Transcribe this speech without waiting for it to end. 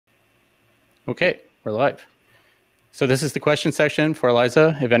Okay, we're live. So this is the question section for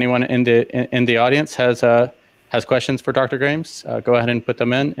Eliza. If anyone in the audience has questions for Dr. Grames, go ahead and put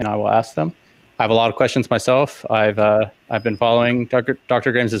them in, and I will ask them. I have a lot of questions myself. I've been following Dr.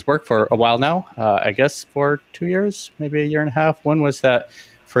 Grames's work for a while now. I guess for 2 years, maybe a year and a half. When was that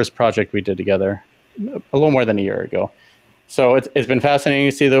first project we did together? A little more than a year ago. So it's been fascinating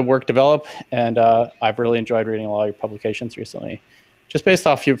to see the work develop, and I've really enjoyed reading a lot of your publications recently. Just based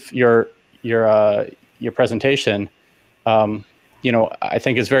off your presentation, I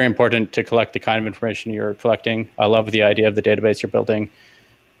think it's very important to collect the kind of information you're collecting. I love the idea of the database you're building.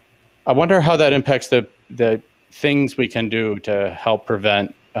 I wonder how that impacts the things we can do to help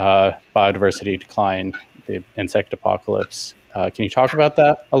prevent biodiversity decline, the insect apocalypse. Can you talk about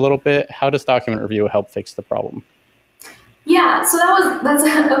that a little bit? How does document review help fix the problem? Yeah, so that's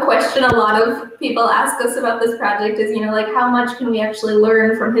a question a lot of people ask us about this project is, like how much can we actually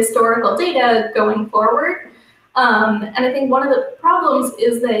learn from historical data going forward? And I think one of the problems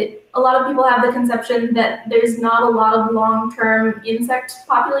is that a lot of people have the conception that there's not a lot of long-term insect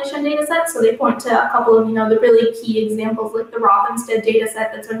population data sets. So they point to a couple of, the really key examples like the Rothamsted data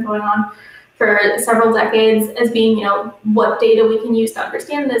set that's been going on for several decades as being, what data we can use to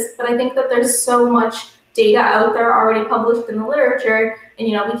understand this. But I think that there's so much data out there already published in the literature, and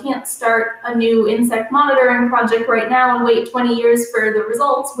we can't start a new insect monitoring project right now and wait 20 years for the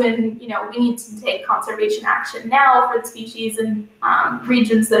results when we need to take conservation action now for the species and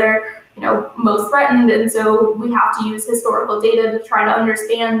regions that are most threatened. And so we have to use historical data to try to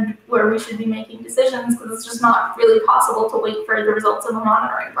understand where we should be making decisions, because it's just not really possible to wait for the results of a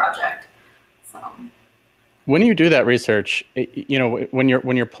monitoring project. So. When you do that research, when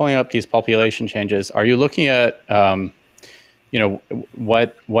you're pulling up these population changes, are you looking at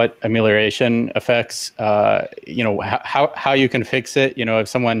what amelioration effects, how you can fix it? If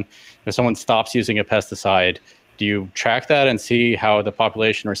someone stops using a pesticide, do you track that and see how the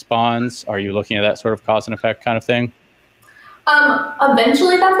population responds? Are you looking at that sort of cause and effect kind of thing?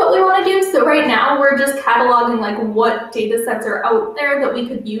 Eventually that's what we want to do. So right now we're just cataloging like what data sets are out there that we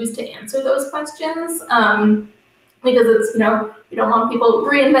could use to answer those questions. Because it's, we don't want people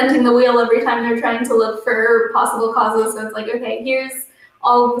reinventing the wheel every time they're trying to look for possible causes. So it's like, okay, here's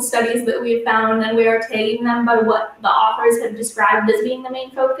all of the studies that we've found, and we are taking them by what the authors have described as being the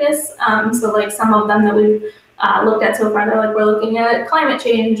main focus. So like some of them that we've looked at so far, they're like, we're looking at climate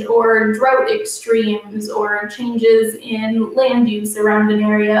change or drought extremes or changes in land use around an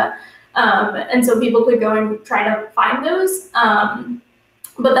area. And so people could go and try to find those.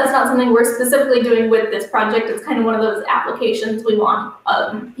 But that's not something we're specifically doing with this project. It's kind of one of those applications we want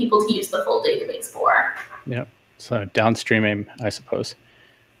people to use the full database for. Yeah, so downstreaming, I suppose.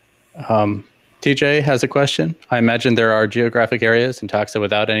 TJ has a question. I imagine there are geographic areas in taxa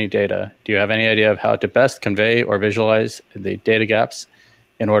without any data. Do you have any idea of how to best convey or visualize the data gaps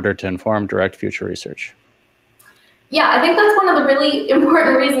in order to inform direct future research? Yeah, I think that's one of the really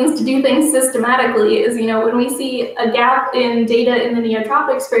important reasons to do things systematically is, when we see a gap in data in the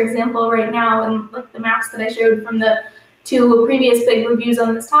neotropics, for example, right now, and like the maps that I showed from the 2 previous big reviews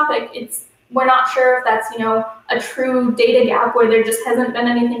on this topic, we're not sure if that's, a true data gap where there just hasn't been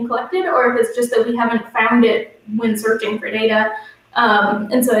anything collected, or if it's just that we haven't found it when searching for data.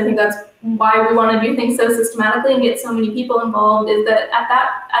 And so I think that's why we want to do things so systematically and get so many people involved, is that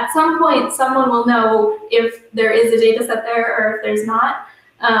at some point someone will know if there is a data set there or if there's not.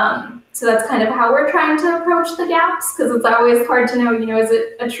 So that's kind of how we're trying to approach the gaps, because it's always hard to know, is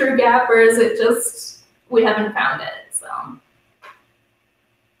it a true gap or is it just we haven't found it? So.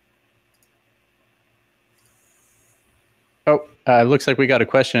 Oh, it looks like we got a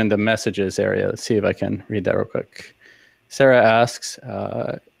question in the messages area. Let's see if I can read that real quick. Sarah asks,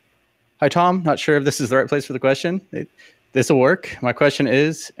 hi, Tom. Not sure if this is the right place for the question. This will work. My question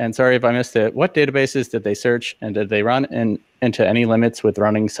is, and sorry if I missed it, what databases did they search, and did they run into any limits with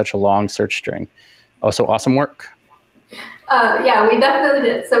running such a long search string? Also, awesome work. Yeah, we definitely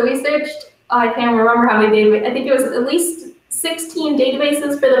did. So we searched, I can't remember how many databases. I think it was at least 16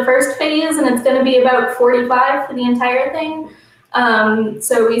 databases for the first phase, and it's going to be about 45 for the entire thing.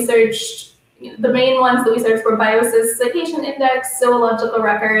 So we searched, the main ones that we searched were Biosis Citation Index, Zoological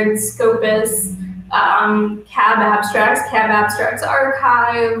Records, Scopus, CAB Abstracts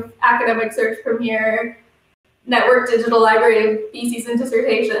Archive, Academic Search Premier, Network Digital Library of Theses and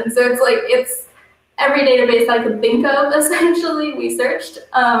Dissertations. So it's every database I could think of, essentially, we searched.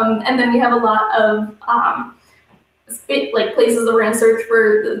 And then we have a lot of places that we're going to search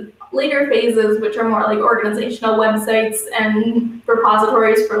for the later phases, which are more like organizational websites and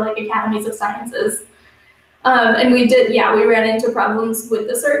repositories for like academies of sciences. And we did, yeah, we ran into problems with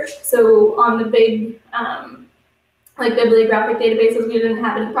the search. So on the big, like bibliographic databases, we didn't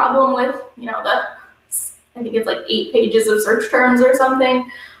have any problem with, you know, I think it's like 8 pages of search terms or something.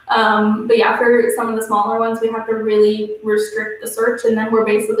 But yeah, for some of the smaller ones, we have to really restrict the search, and then we're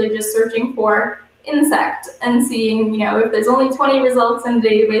basically just searching for insect and seeing, you know, if there's only 20 results in the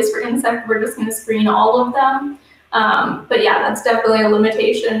database for insect, we're just going to screen all of them. But yeah, that's definitely a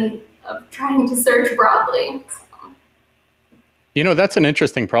limitation of trying to search broadly. You know, that's an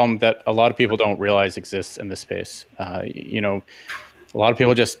interesting problem that a lot of people don't realize exists in this space. You know, a lot of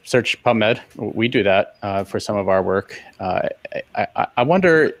people just search PubMed. We do that for some of our work. I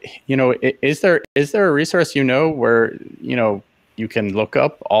wonder, you know, is there a resource, you know, where, you know, you can look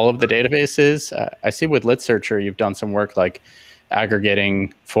up all of the databases? I see with Lit Searcher, you've done some work like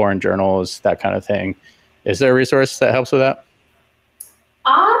aggregating foreign journals, that kind of thing. Is there a resource that helps with that?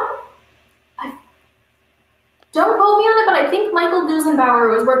 Don't quote me on it, but I think Michael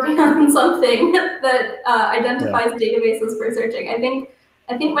Gusenbauer was working on something that identifies databases for searching. I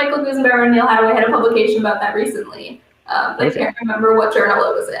think Michael Gusenbauer and Neil Hadaway had a publication about that recently. I can't remember what journal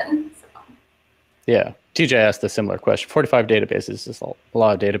it was in. So. Yeah, TJ asked a similar question. 45 databases is a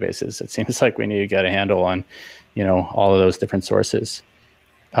lot of databases. It seems like we need to get a handle on, you know, all of those different sources.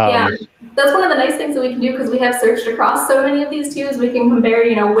 Yeah, that's one of the nice things that we can do, because we have searched across so many of these too, is we can compare,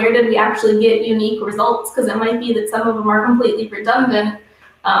 you know, where did we actually get unique results, because it might be that some of them are completely redundant,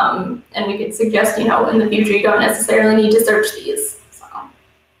 and we could suggest, you know, in the future you don't necessarily need to search these.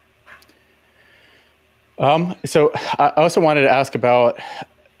 So I also wanted to ask about,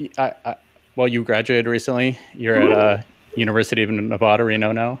 well, you graduated recently. You're at University of Nevada,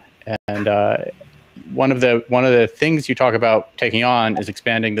 Reno now, and one of the things you talk about taking on is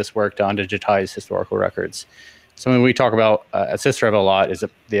expanding this work to undigitized historical records. Something we talk about at Sysrev a lot is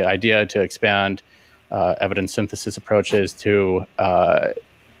the idea to expand evidence synthesis approaches to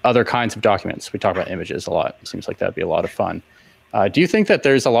other kinds of documents. We talk about images a lot. It seems like that'd be a lot of fun. Do you think that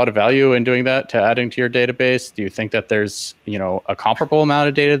there's a lot of value in doing that, to adding to your database? Do you think that there's, you know, a comparable amount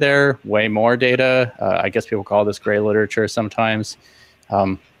of data there, way more data? I guess people call this gray literature sometimes.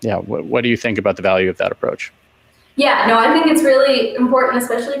 Yeah, what do you think about the value of that approach? Yeah, no, I think it's really important,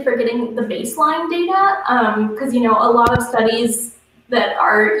 especially for getting the baseline data, because, you know, a lot of studies that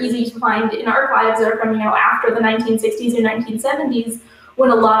are easy to find in archives are from, you know, after the 1960s or 1970s,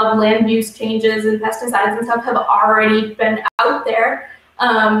 when a lot of land use changes and pesticides and stuff have already been out there.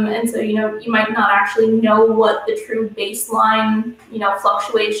 And so, you know, you might not actually know what the true baseline, you know,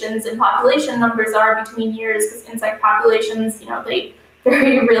 fluctuations in population numbers are between years, because insect populations, you know, they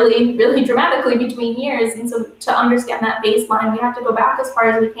vary really, really dramatically between years. And so to understand that baseline, we have to go back as far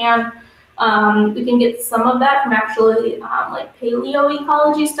as we can. We can get some of that from actually like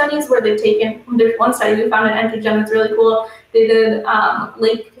paleoecology studies, where they've taken, there's one study we found in EntoGEM that's really cool. They did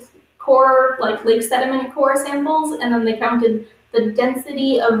lake core, like lake sediment core samples, and then they counted the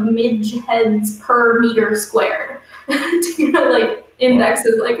density of midge heads per meter squared. To, you know, like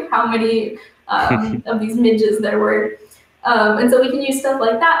indexes, like how many of these midges there were. And so we can use stuff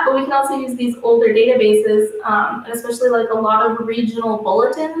like that, but we can also use these older databases, and especially like a lot of regional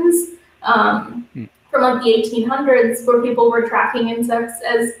bulletins from like the 1800s, where people were tracking insects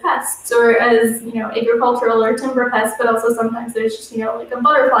as pests or as, you know, agricultural or timber pests, but also sometimes there's just, you know, like a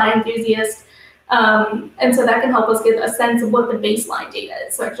butterfly enthusiast. And so that can help us get a sense of what the baseline data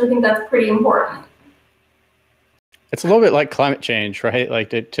is. So I actually think that's pretty important. It's a little bit like climate change, right?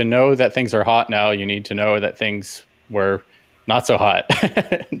 Like to know that things are hot now, you need to know that things were not so hot.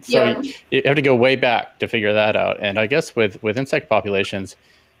 So you have to go way back to figure that out. And I guess with insect populations,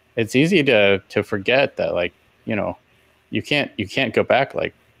 it's easy to forget that, like, you know, you can't go back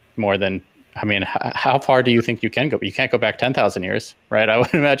like more than, I mean, how far do you think you can go? You can't go back 10,000 years, right? I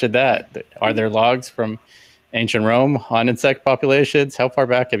would imagine that. Are there logs from ancient Rome on insect populations? How far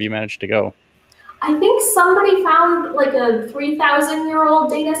back have you managed to go? I think somebody found like a 3,000-year-old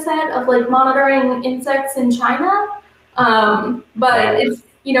data set of like monitoring insects in China. But it's,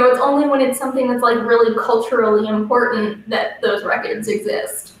 you know, it's only when it's something that's like really culturally important that those records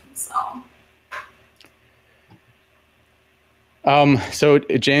exist. So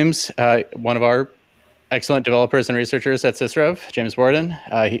James, one of our excellent developers and researchers at Sysrev, James Borden,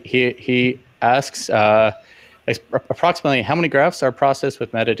 he asks approximately how many graphs are processed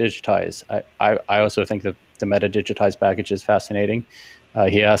with metadigitize. I also think that the metadigitize package is fascinating.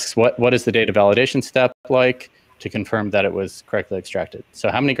 He asks what is the data validation step like to confirm that it was correctly extracted? So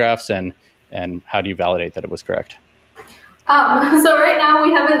how many graphs and how do you validate that it was correct? So right now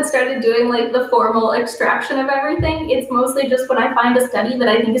we haven't started doing like the formal extraction of everything. It's mostly just when I find a study that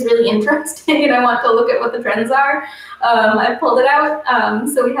I think is really interesting and I want to look at what the trends are, I pulled it out.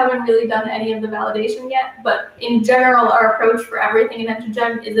 So we haven't really done any of the validation yet, but in general, our approach for everything in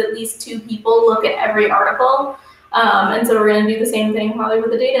EntoGEM is at least 2 people look at every article. And so we're going to do the same thing probably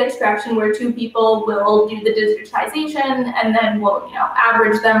with the data extraction, where 2 people will do the digitization, and then we'll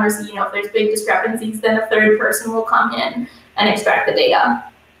average them or see if there's big discrepancies. Then a 3rd person will come in and extract the data.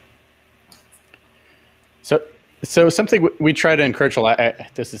 So something we try to encourage a lot.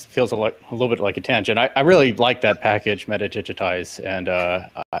 This feels a little bit like a tangent. I really like that package, MetaDigitize, and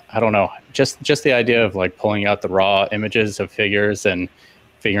I don't know, just the idea of like pulling out the raw images of figures and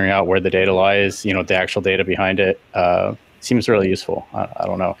figuring out where the data lies, the actual data behind it, seems really useful. I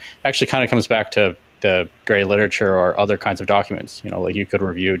don't know. Actually kind of comes back to the gray literature or other kinds of documents, like you could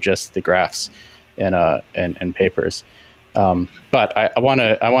review just the graphs in papers. But I want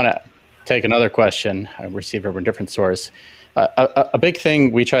to take another question I received from a different source. A big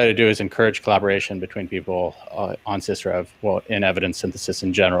thing we try to do is encourage collaboration between people on Sysrev, well, in evidence synthesis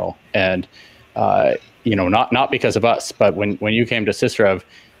in general. And not because of us, but when you came to Sysrev,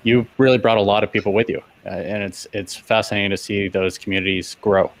 you really brought a lot of people with you, and it's fascinating to see those communities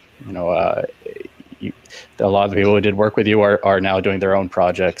grow. A lot of the people who did work with you are now doing their own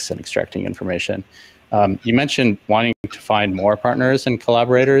projects and extracting information. You mentioned wanting to find more partners and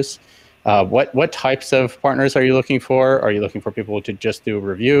collaborators. What types of partners are you looking for? Are you looking for people to just do a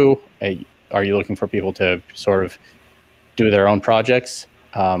review? Are you looking for people to sort of do their own projects?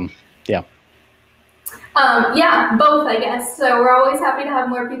 Yeah, both, I guess. So we're always happy to have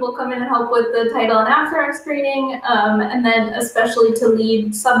more people come in and help with the title and abstract screening, and then especially to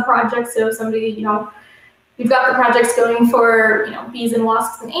lead sub-projects. So if somebody, we've got the projects going for, bees and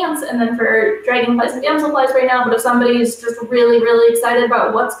wasps and ants, and then for dragonflies and damselflies right now. But if somebody is just really, really excited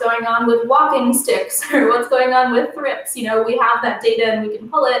about what's going on with walking sticks or what's going on with thrips, we have that data and we can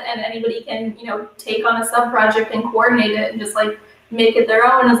pull it, and anybody can, take on a sub-project and coordinate it and just like make it their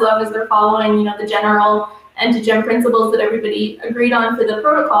own, as long as they're following, the general EntoGEM principles that everybody agreed on for the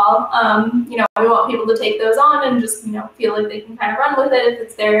protocol. We want people to take those on and just, feel like they can kind of run with it if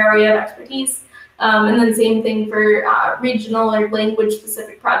it's their area of expertise. And then same thing for regional or language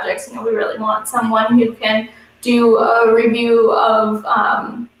specific projects. We really want someone who can do a review of,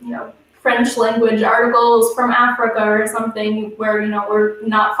 French language articles from Africa or something where, we're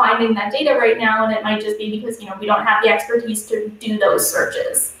not finding that data right now, and it might just be because, we don't have the expertise to do those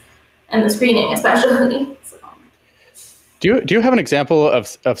searches and the screening especially. So. Do you have an example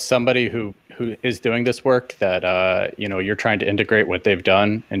of somebody who is doing this work that, you're trying to integrate what they've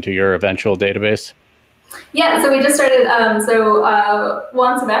done into your eventual database? Yeah, so we just started,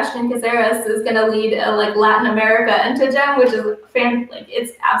 Juan Sebastian Caceres is going to lead Latin America EntoGEM, which is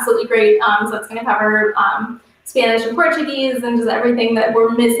it's absolutely great. So it's going to cover Spanish and Portuguese and just everything that we're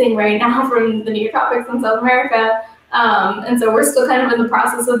missing right now from the neotropics in South America. And so we're still kind of in the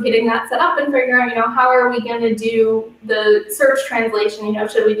process of getting that set up and figuring out, how are we going to do the search translation?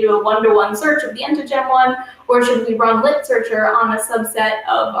 Should we do a one-to-one search of the EntoGEM one, or should we run Lit Searcher on a subset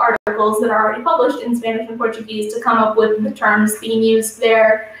of articles that are already published in Spanish and Portuguese to come up with the terms being used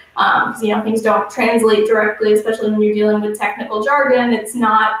there? Things don't translate directly, especially when you're dealing with technical jargon. It's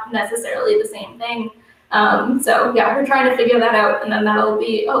not necessarily the same thing. So yeah, we're trying to figure that out, and then that'll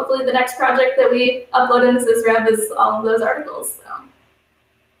be hopefully the next project that we upload into Sysrev is all of those articles. So.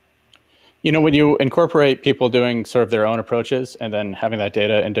 When you incorporate people doing sort of their own approaches and then having that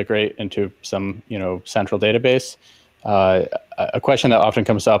data integrate into some, central database, a question that often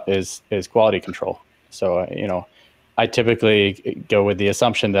comes up is quality control. So, I typically go with the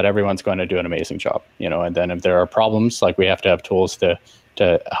assumption that everyone's going to do an amazing job, and then if there are problems, we have to have tools to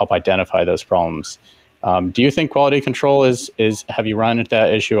help identify those problems. Do you think quality control have you run into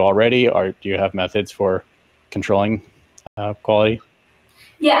that issue already, or do you have methods for controlling quality?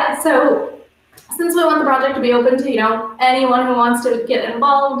 Yeah, so since we want the project to be open to, anyone who wants to get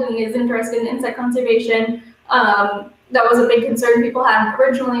involved and is interested in insect conservation, that was a big concern people had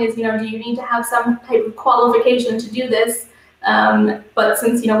originally is, do you need to have some type of qualification to do this? But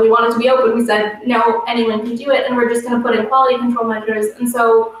since, we wanted to be open, we said, no, anyone can do it, and we're just going to put in quality control measures. And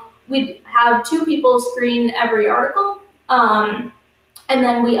so we have 2 people screen every article. And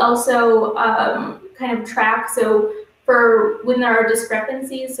then we also kind of track, so for when there are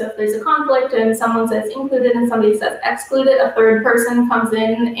discrepancies, so if there's a conflict and someone says included and somebody says excluded, a 3rd person comes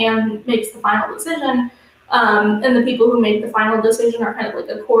in and makes the final decision. And the people who make the final decision are kind of like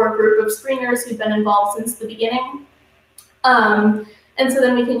a core group of screeners who've been involved since the beginning. And so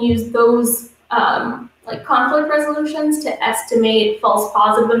then we can use those like conflict resolutions to estimate false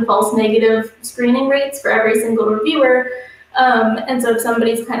positive and false negative screening rates for every single reviewer. And so if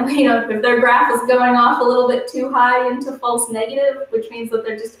somebody's kind of, if their graph is going off a little bit too high into false negative, which means that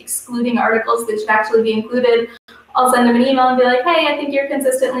they're just excluding articles that should actually be included, I'll send them an email and be like, hey, I think you're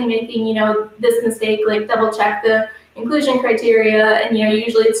consistently making, this mistake, like double check the inclusion criteria. And,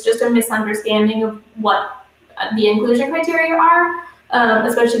 usually it's just a misunderstanding of what the inclusion criteria are,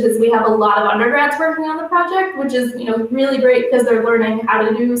 especially because we have a lot of undergrads working on the project, which is, really great because they're learning how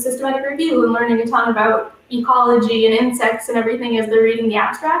to do systematic review and learning a ton about ecology and insects and everything as they're reading the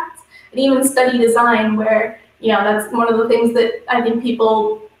abstracts. And even study design, where, that's one of the things that I think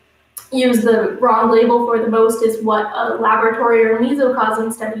people use the wrong label for the most, is what a laboratory or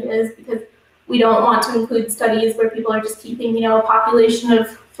mesocosm study is, because we don't want to include studies where people are just keeping, a population of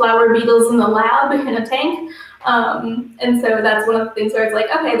flower beetles in the lab in a tank. And so that's one of the things where it's like,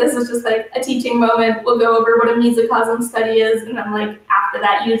 okay, this is just like a teaching moment. We'll go over what a mesocosm study is. And I'm like, after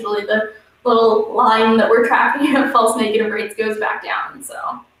that, usually the little line that we're tracking of false negative rates goes back down.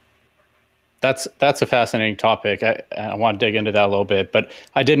 So that's a fascinating topic. I want to dig into that a little bit, but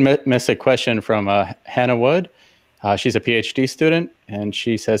I did miss a question from Hannah Wood. She's a PhD student, and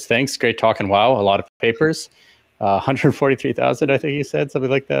she says, thanks, great talk, and wow, a lot of papers. 143,000, I think you said, something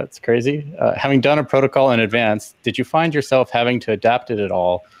like that. It's crazy. Having done a protocol in advance, did you find yourself having to adapt it at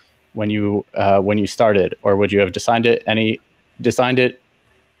all when you started, or would you have designed it any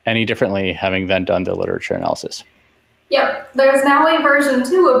differently having then done the literature analysis? Yep, there's now a version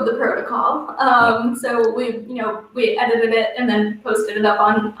 2 of the protocol. So we edited it and then posted it up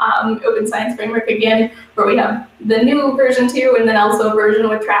on Open Science Framework again, where we have the new version 2 and then also a version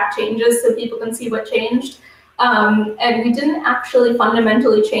with track changes so people can see what changed. And we didn't actually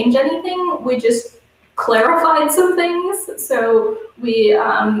fundamentally change anything. We just clarified some things. So we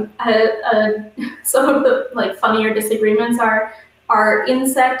had some of the funnier disagreements are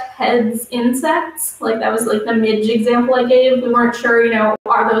insect heads insects? Like that was like the midge example I gave. We weren't sure,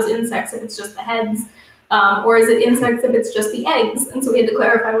 are those insects if it's just the heads, or is it insects if it's just the eggs? And so we had to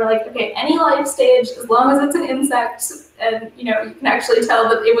clarify. We're like, okay, any life stage, as long as it's an insect, and you can actually tell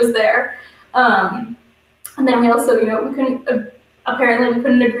that it was there. And then we also, we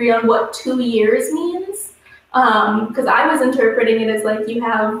couldn't agree on what 2 years means, because I was interpreting it as like you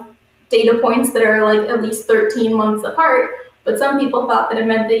have data points that are like at least 13 months apart. But some people thought that it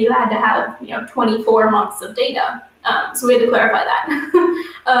meant that you had to have, 24 months of data. So we had to clarify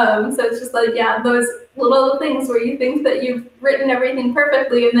that. So it's just like, yeah, those little things where you think that you've written everything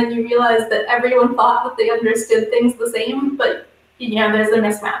perfectly, and then you realize that everyone thought that they understood things the same, but there's a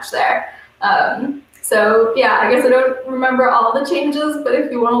mismatch there. So yeah, I guess I don't remember all the changes, but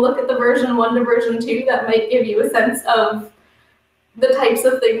if you want to look at the version 1 to version 2, that might give you a sense of the types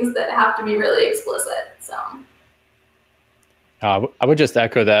of things that have to be really explicit. So. I would just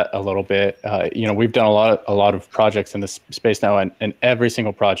echo that a little bit. We've done a lot of projects in this space now, and every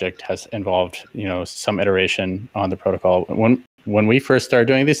single project has involved, some iteration on the protocol. When we first started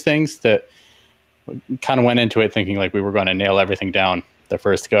doing these things, that kind of went into it thinking like we were going to nail everything down the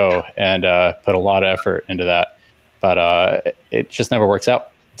first go and put a lot of effort into that, but it just never works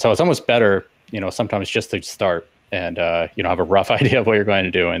out. So it's almost better, sometimes just to start and have a rough idea of what you're going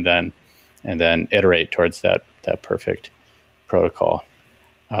to do, and then iterate towards that perfect protocol.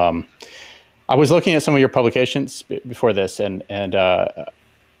 I was looking at some of your publications before this, and a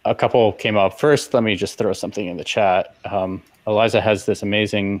couple came up. First, let me just throw something in the chat. Eliza has this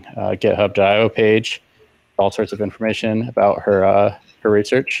amazing GitHub.io page, all sorts of information about her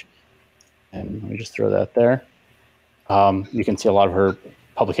research, and let me just throw that there. You can see a lot of her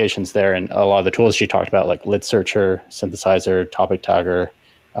publications there, and a lot of the tools she talked about, like Lit Searcher, Synthesizer, Topic Tagger.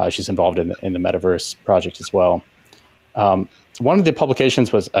 She's involved in the Metaverse project as well. One of the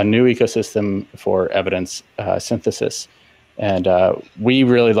publications was a new ecosystem for evidence synthesis. And we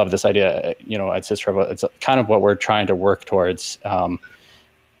really love this idea, at Sysrev. It's kind of what we're trying to work towards,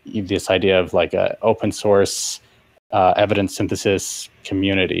 this idea of like an open source evidence synthesis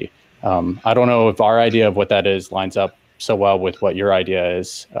community. I don't know if our idea of what that is lines up so well with what your idea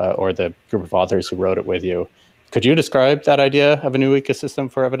is, or the group of authors who wrote it with you. Could you describe that idea of a new ecosystem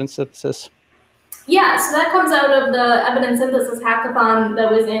for evidence synthesis? Yeah, so that comes out of the evidence synthesis hackathon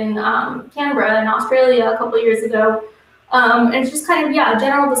that was in Canberra in Australia a couple of years ago. And it's just kind of, a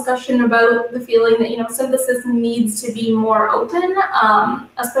general discussion about the feeling that, synthesis needs to be more open.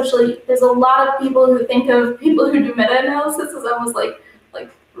 Especially, there's a lot of people who think of people who do meta-analysis as almost like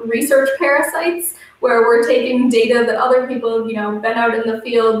research parasites, where we're taking data that other people, been out in the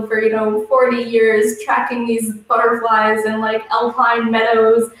field for, 40 years, tracking these butterflies in like alpine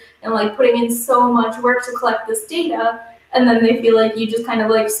meadows, and like putting in so much work to collect this data, and then they feel like you just kind of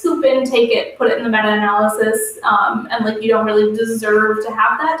like scoop in, take it, put it in the meta-analysis, and like you don't really deserve to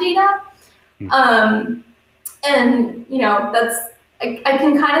have that data. And you know, I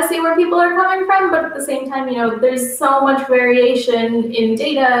can kind of see where people are coming from, but at the same time, you know, there's so much variation in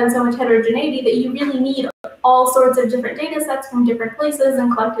data and so much heterogeneity that you really need all sorts of different data sets from different places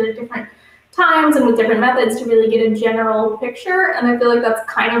and collected at different times and with different methods to really get a general picture. And I feel like that's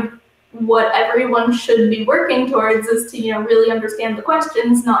kind of what everyone should be working towards, is to, you know, really understand the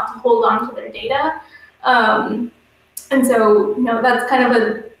questions, not to hold on to their data. And so, you know, that's kind of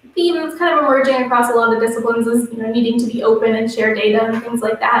a theme that's kind of emerging across a lot of disciplines, is, you know, needing to be open and share data and things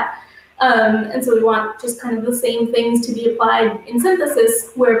like that. And so we want just kind of the same things to be applied in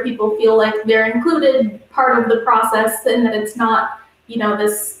synthesis, where people feel like they're included, part of the process, and that it's not, you know,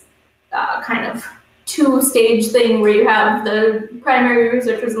 this kind of two-stage thing where you have the primary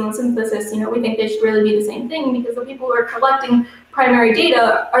researchers and the synthesis. You know, we think they should really be the same thing, because the people who are collecting primary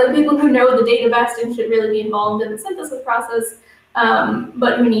data are the people who know the data best and should really be involved in the synthesis process.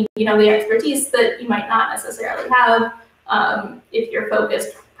 But who need, you know, the expertise that you might not necessarily have if you're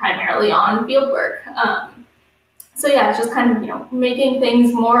focused primarily on fieldwork. So yeah, it's just kind of, you know, making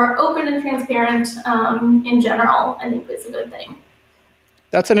things more open and transparent in general, I think is a good thing.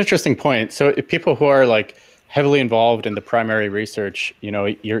 That's an interesting point. So if people who are like heavily involved in the primary research, you know,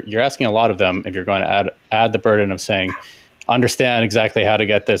 you're asking a lot of them, if you're going to add the burden of saying, understand exactly how to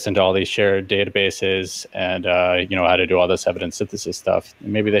get this into all these shared databases and, you know, how to do all this evidence synthesis stuff.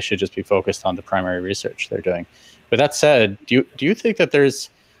 Maybe they should just be focused on the primary research they're doing. With that said, do you think that there's,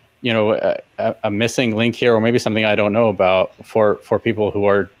 you know, a missing link here, or maybe something I don't know about, for people who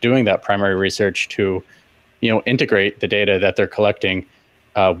are doing that primary research to, you know, integrate the data that they're collecting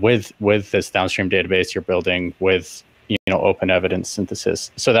with this downstream database you're building with, you know, open evidence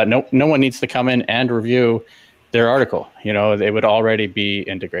synthesis, so that no one needs to come in and review their article? You know, they would already be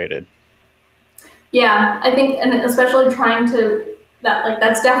integrated. Yeah, I think, and especially trying to,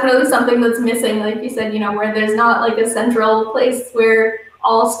 that's definitely something that's missing, like you said, you know, where there's not like a central place where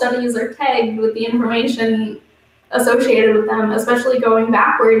all studies are tagged with the information associated with them, especially going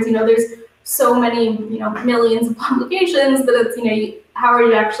backwards. You know, there's so many, you know, millions of publications that it's, you know, how are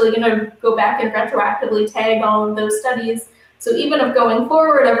you actually going to go back and retroactively tag all of those studies? So even if going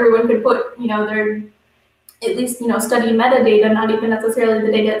forward, everyone could put, you know, their, at least, you know, study metadata, not even necessarily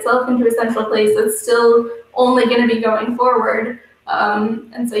the data itself, into a central place, it's still only going to be going forward.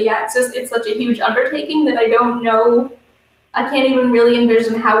 And so, yeah, it's such a huge undertaking that I don't know, I can't even really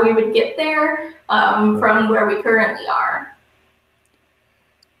envision how we would get there from where we currently are.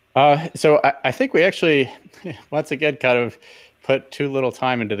 So I think we actually, once again, kind of put too little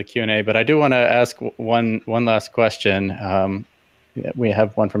time into the Q&A, but I do want to ask one last question. We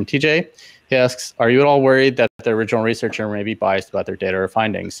have one from TJ. He asks, are you at all worried that the original researcher may be biased about their data or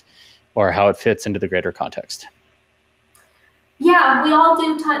findings, or how it fits into the greater context? Yeah, we all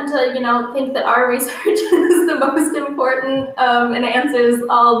do tend to, you know, think that our research is the most important and answers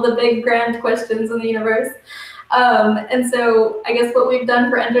all the big grand questions in the universe. And so I guess what we've done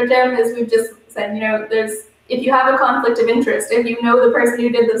for EntoGEM is we've just said, you know, if you have a conflict of interest, if you know the person who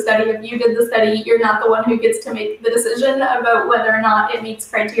did the study, if you did the study, you're not the one who gets to make the decision about whether or not it meets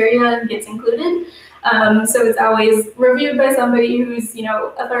criteria and gets included. So it's always reviewed by somebody who's, you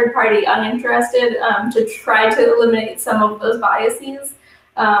know, a third party uninterested, to try to eliminate some of those biases.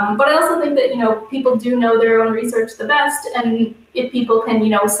 But I also think that, you know, people do know their own research the best, and if people can, you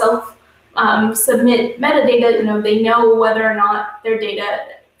know, submit metadata, you know, they know whether or not their data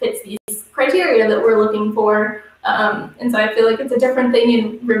fits these criteria that we're looking for. And so I feel like it's a different thing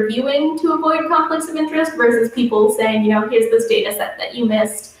in reviewing to avoid conflicts of interest versus people saying, you know, here's this data set that you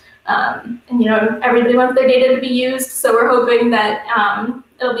missed. And, you know, everybody wants their data to be used, so we're hoping that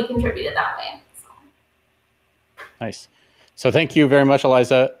it'll be contributed that way. So. Nice. So thank you very much,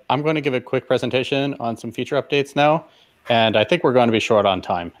 Eliza. I'm going to give a quick presentation on some feature updates now. And I think we're going to be short on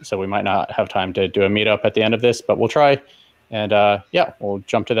time, so we might not have time to do a meetup at the end of this, but we'll try. And yeah, we'll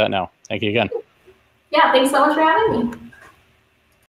jump to that now. Thank you again. Yeah, thanks so much for having me.